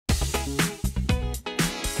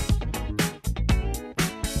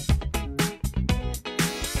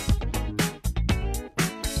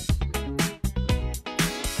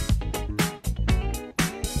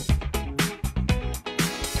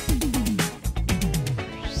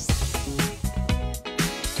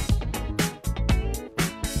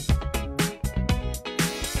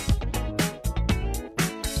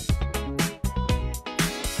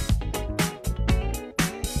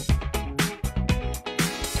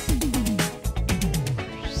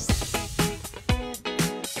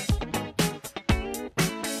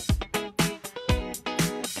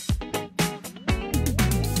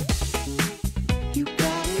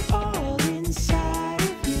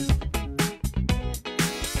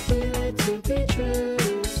to be true.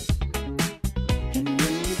 And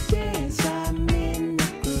when you dance, I'm in the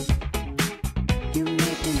groove. You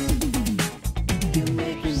make me move, you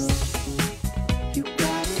make me move. You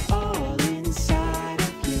got it all inside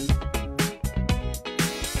of you.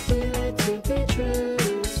 Feel it to be true.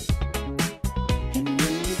 And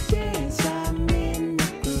when you dance, I'm in the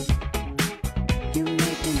groove. You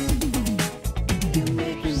make me move, you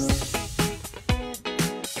make me move.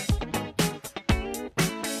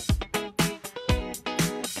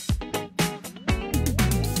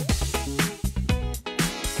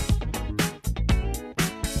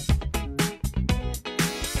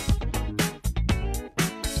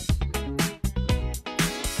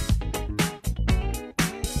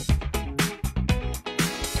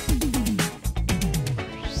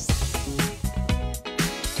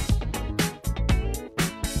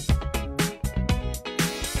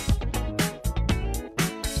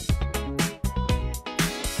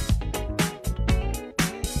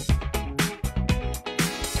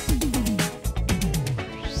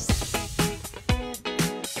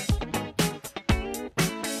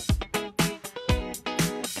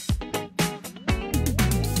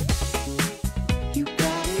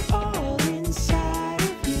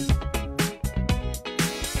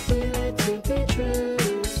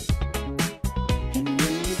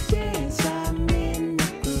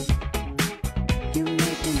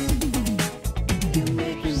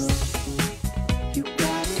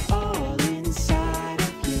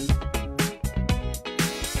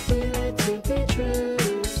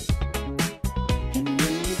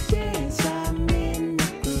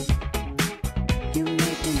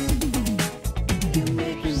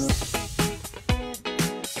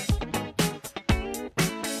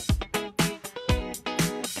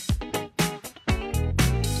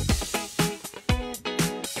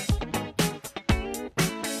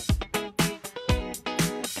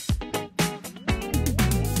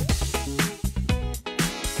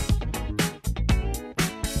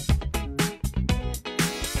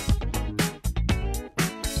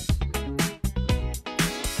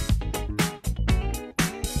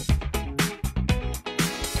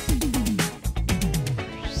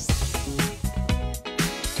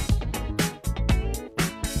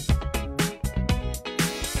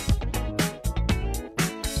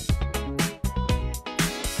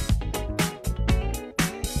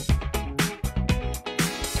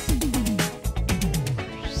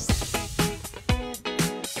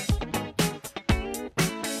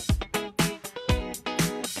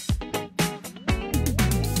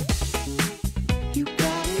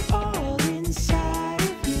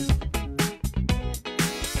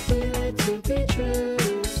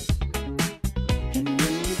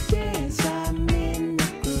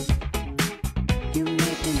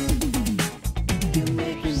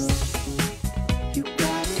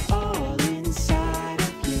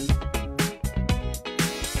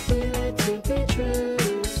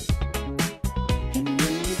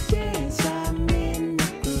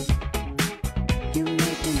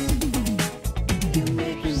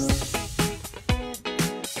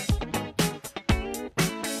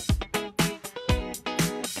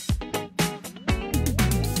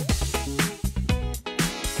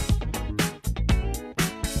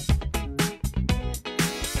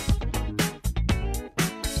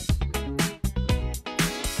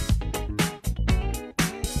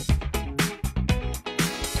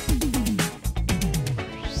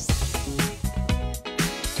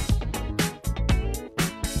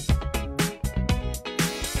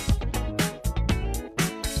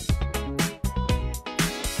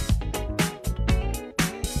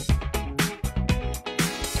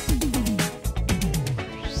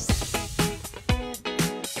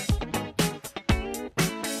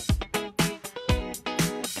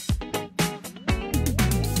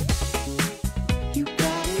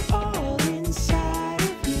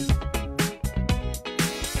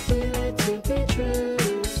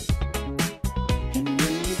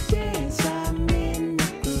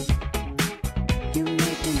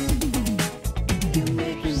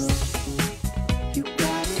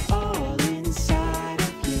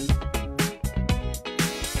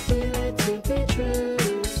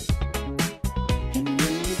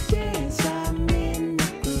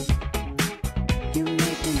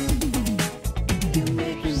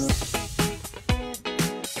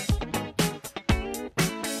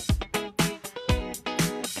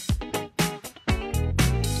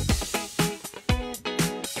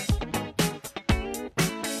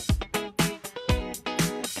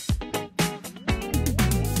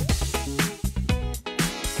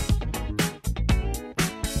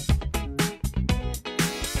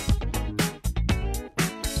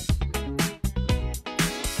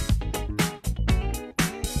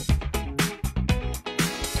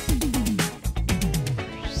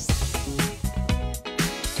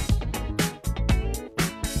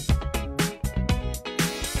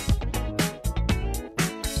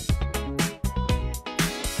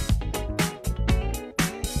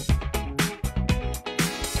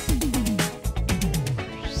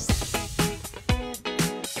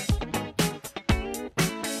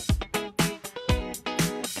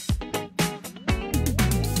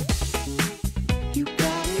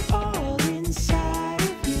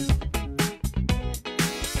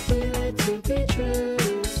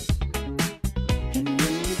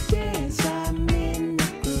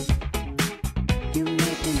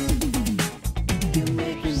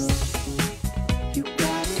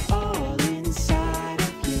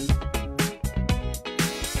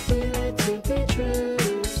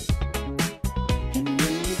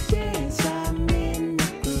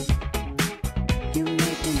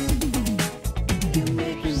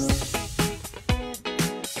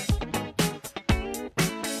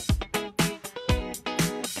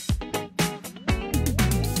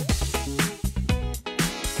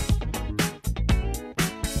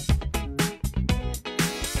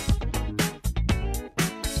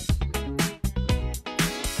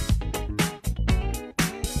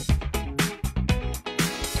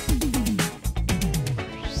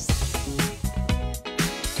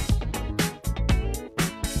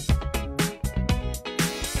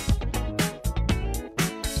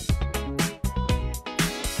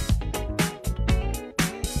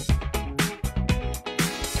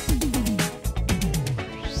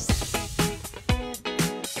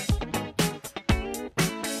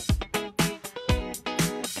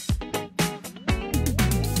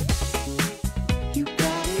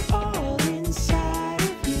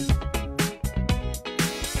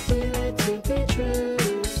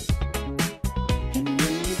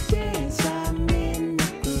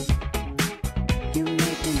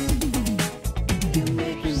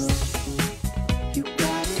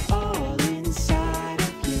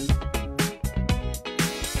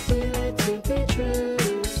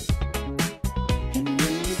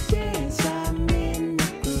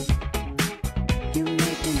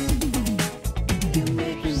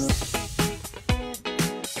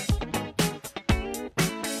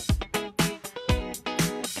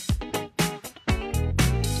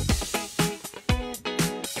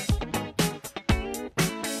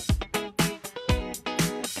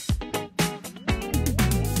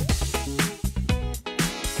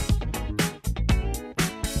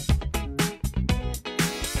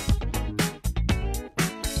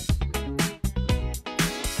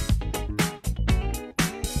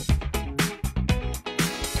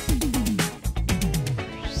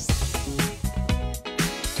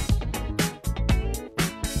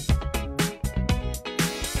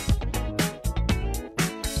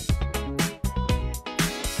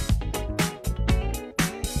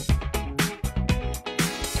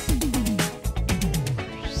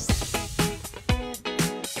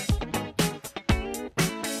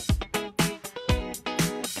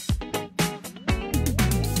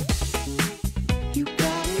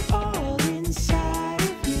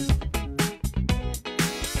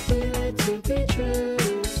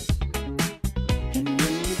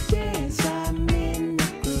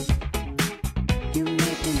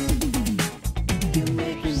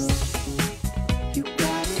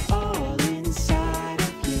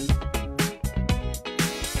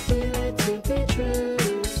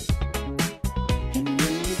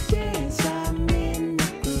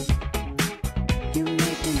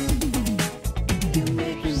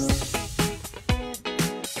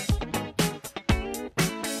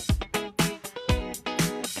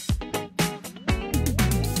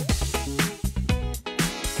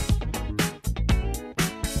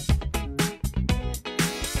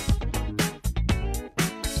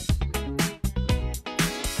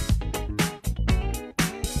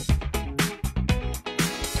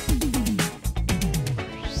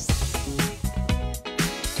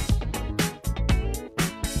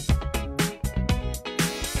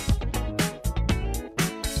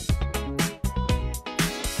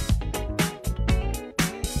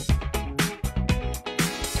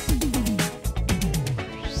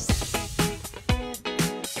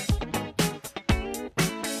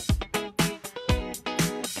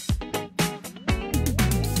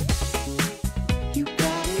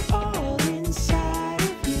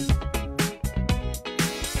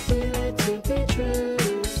 to be true.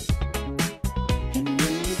 And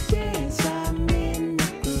when you dance, I'm in the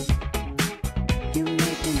groove. You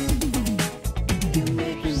make me move, you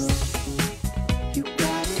make me move. You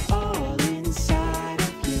got it all inside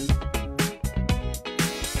of you.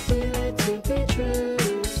 Feel it to be true.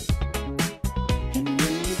 And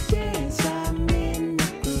when you dance, I'm in the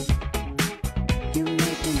groove. You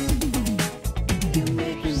make me move, you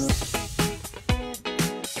make me move.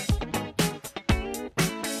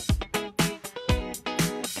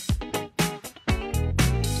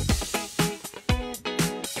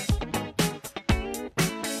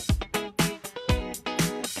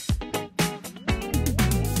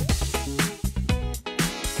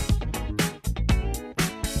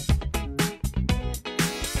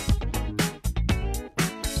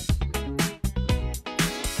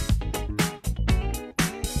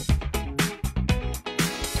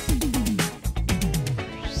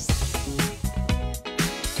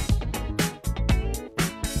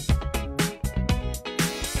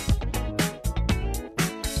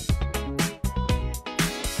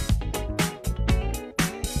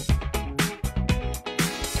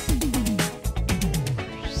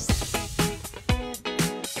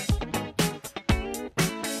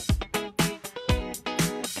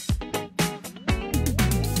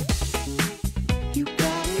 You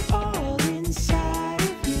got it all inside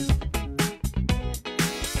of you.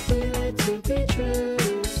 Feel it to be true.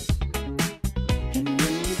 And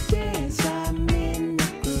when you dance, I'm in the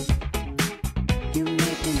groove. You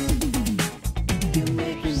make me move, you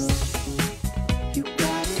make me move. You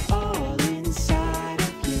got it all inside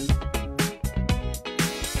of you.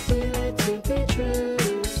 Feel it to be true.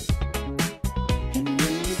 And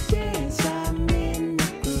when you dance, I'm in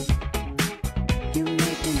the groove. You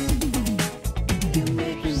make me move, you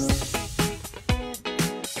make me move.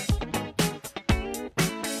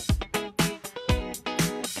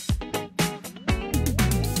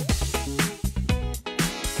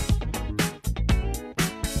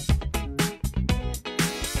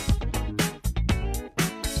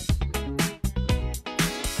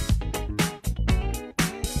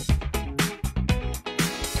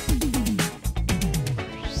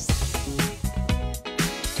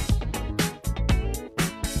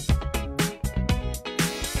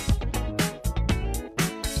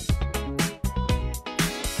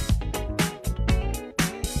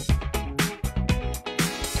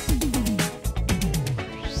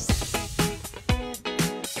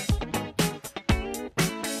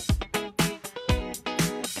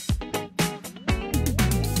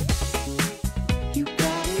 You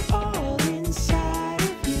got it all inside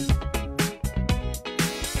of you.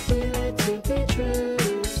 Feel it to be true.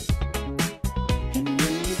 And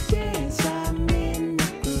when you dance, I'm in the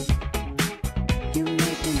groove. You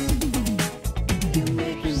make me move, you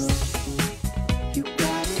make me move. You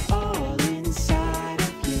got it all inside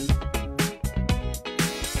of you.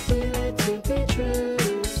 Feel it to be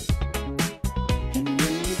true. And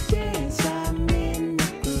when you dance, I'm in the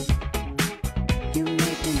groove. You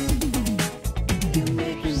make me move, you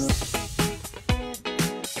make me move.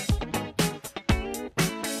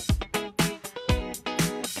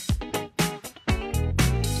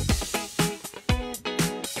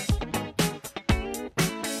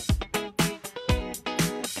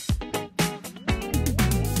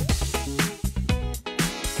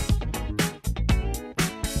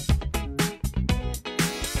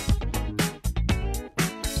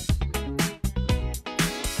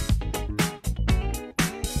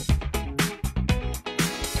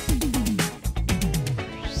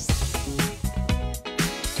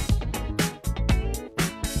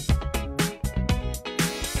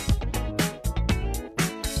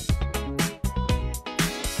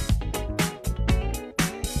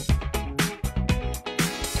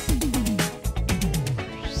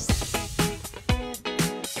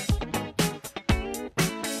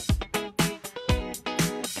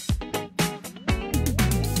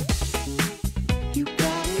 You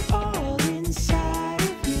got it all inside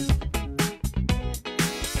of you.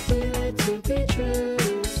 Feel it to be true.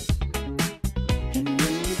 And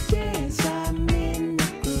when you dance, I'm in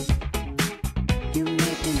the groove. You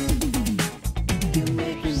make me move, you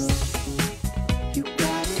make me move. You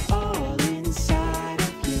got it all inside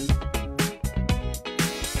of you.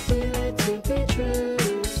 Feel it to be true.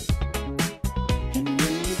 And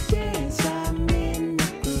when you dance, I'm in the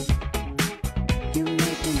groove. You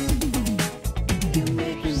make me move, you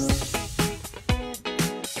make me move.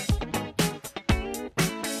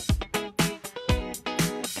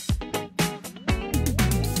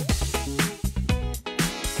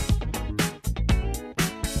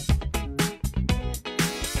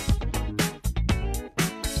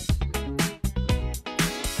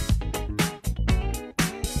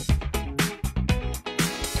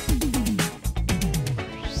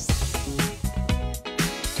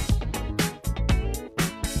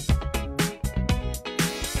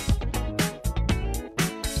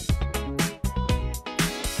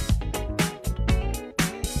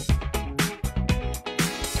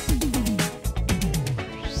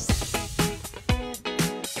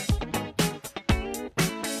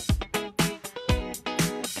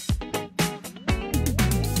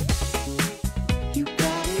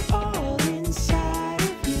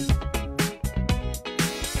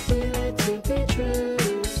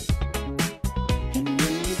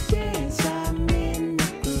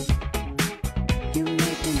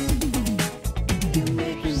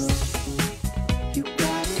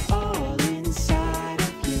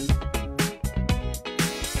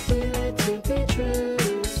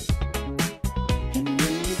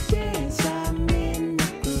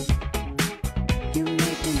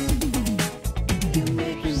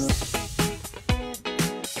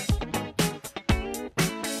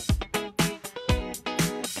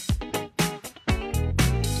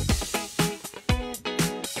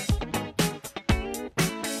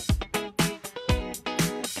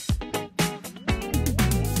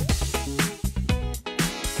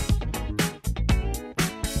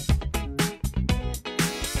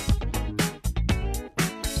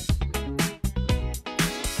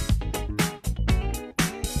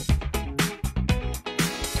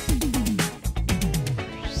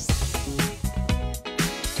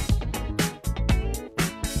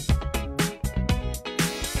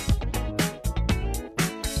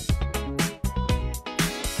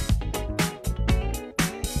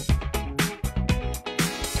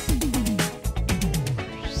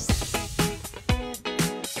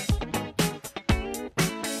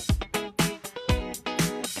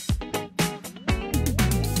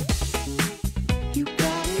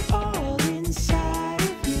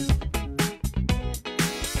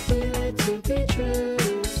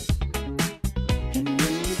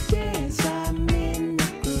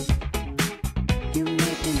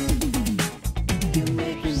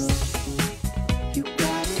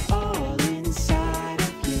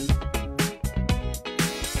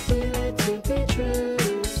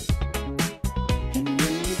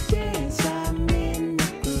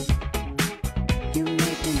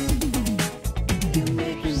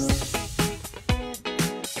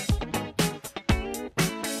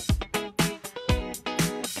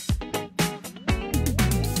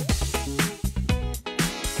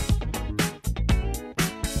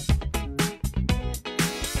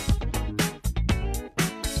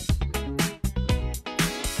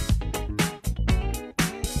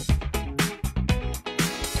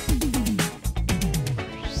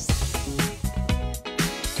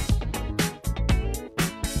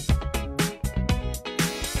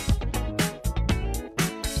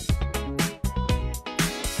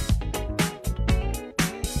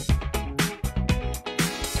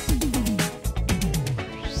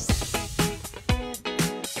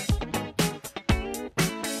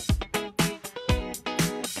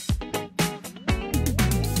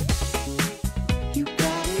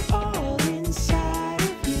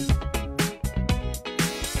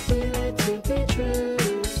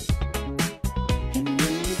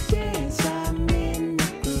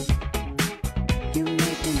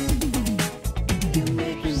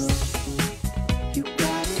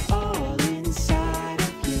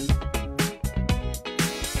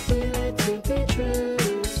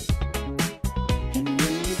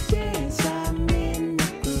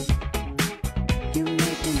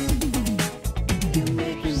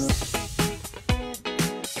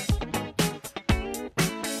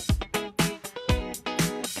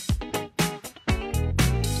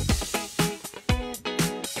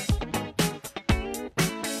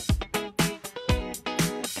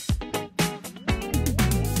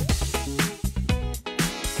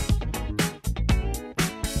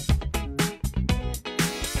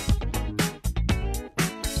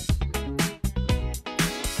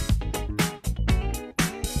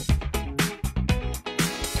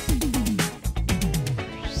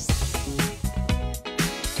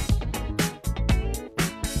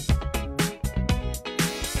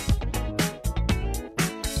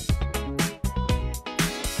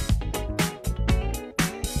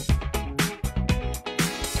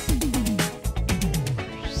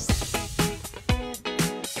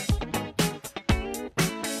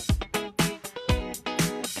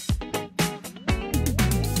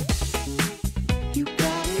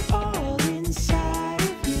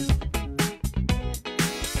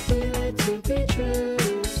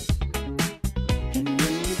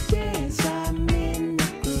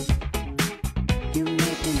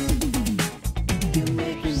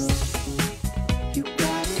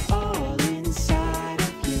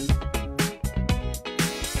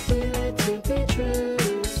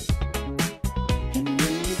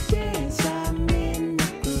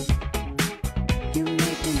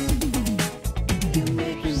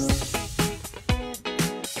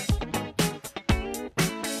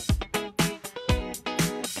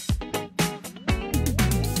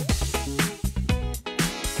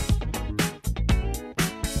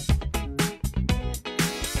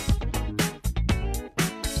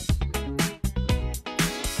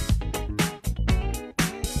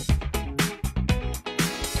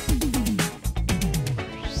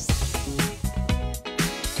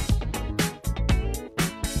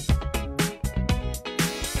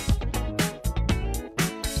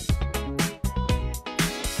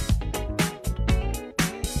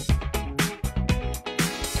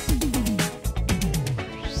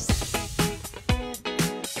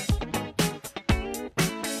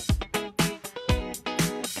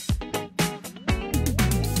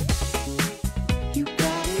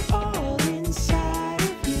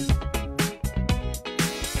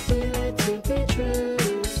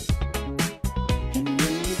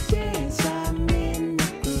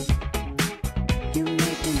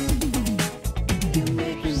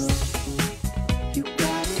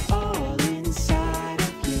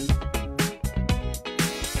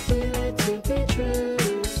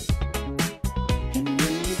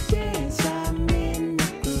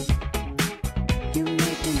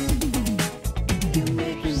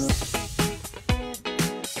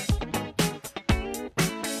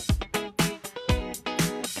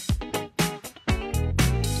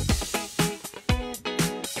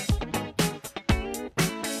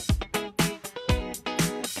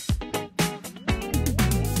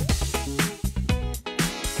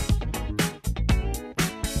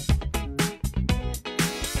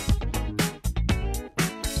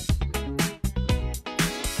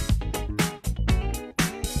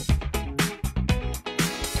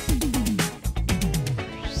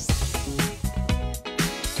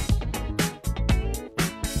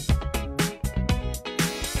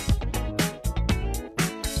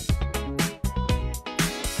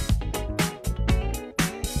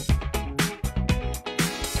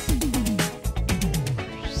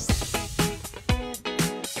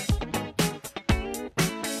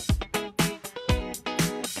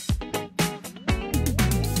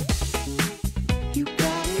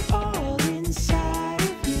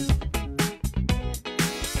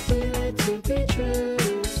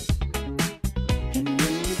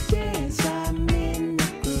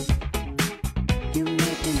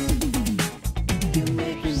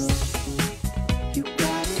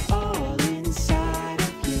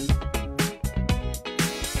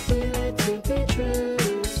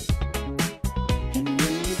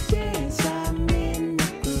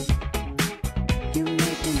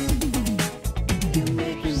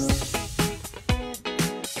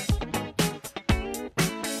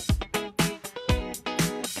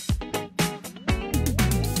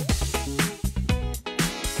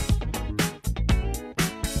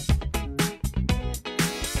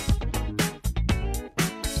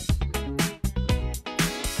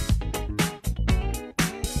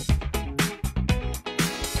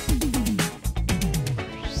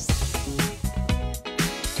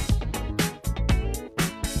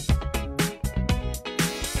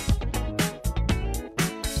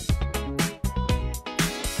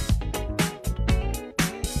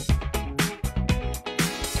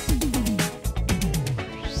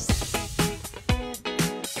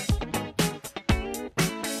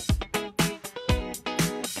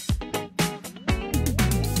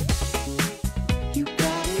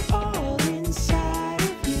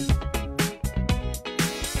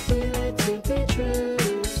 to be true.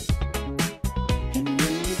 And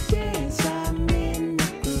when you dance, I'm in the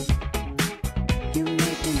groove. You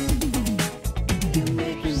make me move, you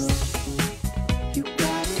make me move. You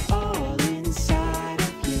got it all inside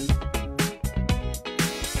of you.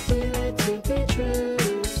 Feel it to be true.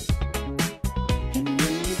 And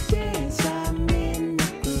when you dance, I'm in the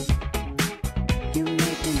groove. You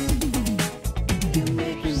make me move, you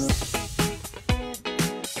make me move.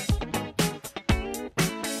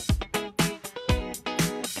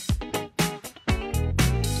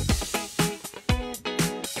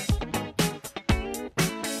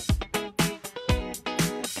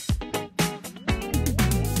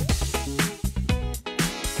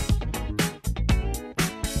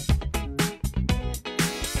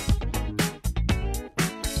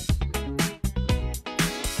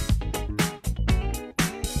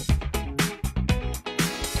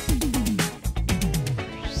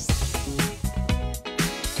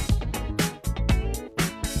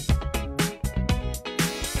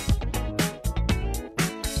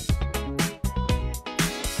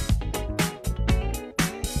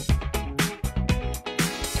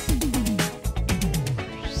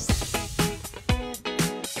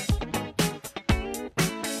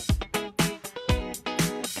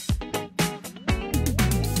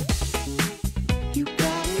 You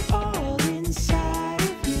got it all inside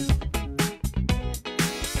of you.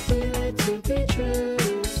 Feel it to be true.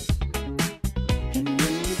 And when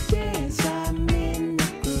you dance, I'm in the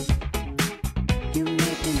groove. You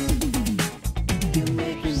make me move, you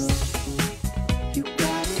make me move. You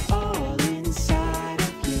got it all inside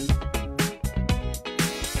of you.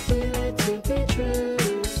 Feel it to be true.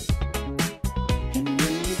 And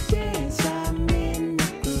when you dance, I'm in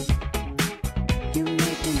the groove. You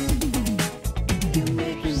make me move, you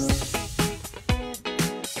make me move.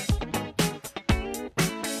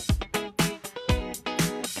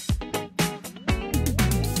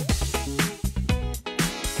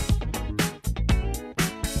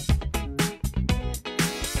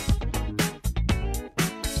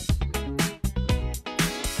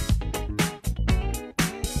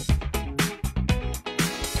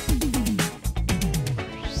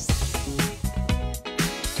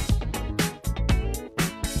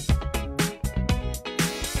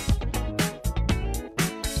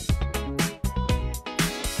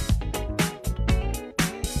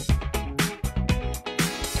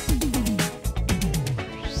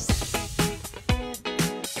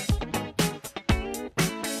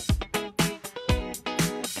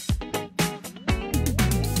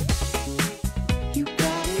 You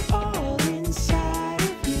got it all inside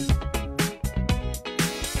of you.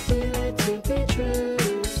 Feel it to be true.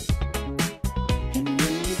 And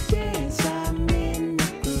when you dance, I'm in the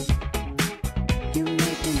groove. You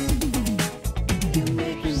make me move, you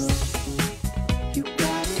make me move. You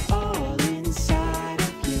got it all inside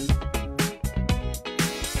of you.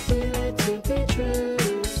 Feel it to be true.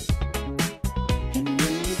 And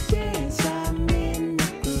when you dance, I'm in the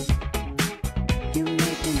groove. You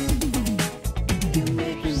make me move, you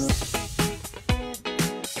make me move.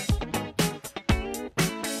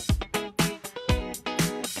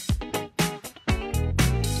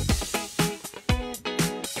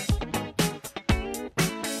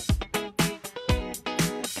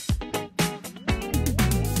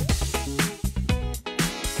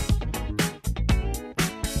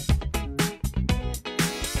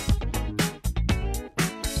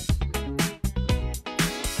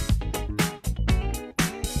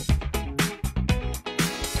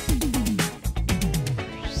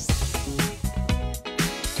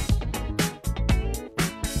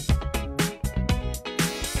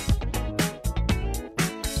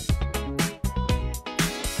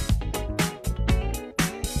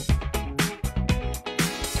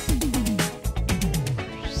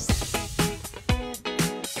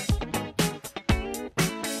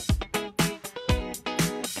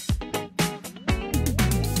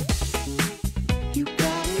 You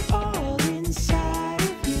got it all inside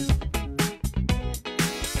of you.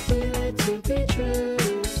 Feel it to be true.